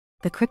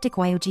The Cryptic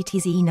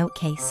YOGTZE note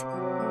case.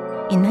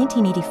 In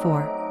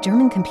 1984,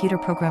 German computer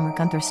programmer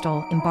Günther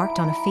Stoll embarked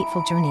on a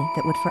fateful journey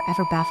that would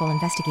forever baffle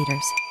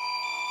investigators.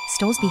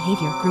 Stoll's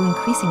behavior grew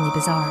increasingly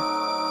bizarre.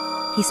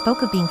 He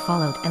spoke of being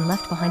followed and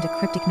left behind a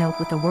cryptic note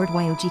with the word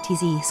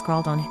YOGTZE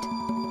scrawled on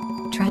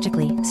it.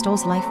 Tragically,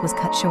 Stoll's life was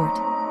cut short.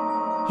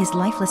 His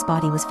lifeless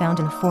body was found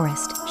in a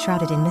forest,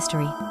 shrouded in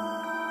mystery.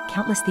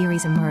 Countless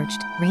theories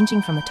emerged,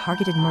 ranging from a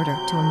targeted murder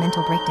to a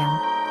mental breakdown.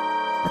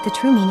 But the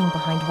true meaning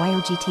behind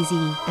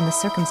YOGTZE and the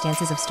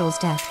circumstances of Stoll's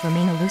death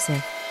remain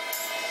elusive.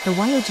 The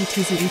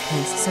YOGTZE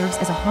case serves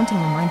as a haunting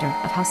reminder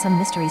of how some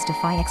mysteries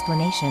defy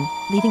explanation,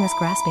 leaving us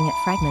grasping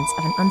at fragments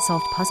of an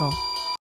unsolved puzzle.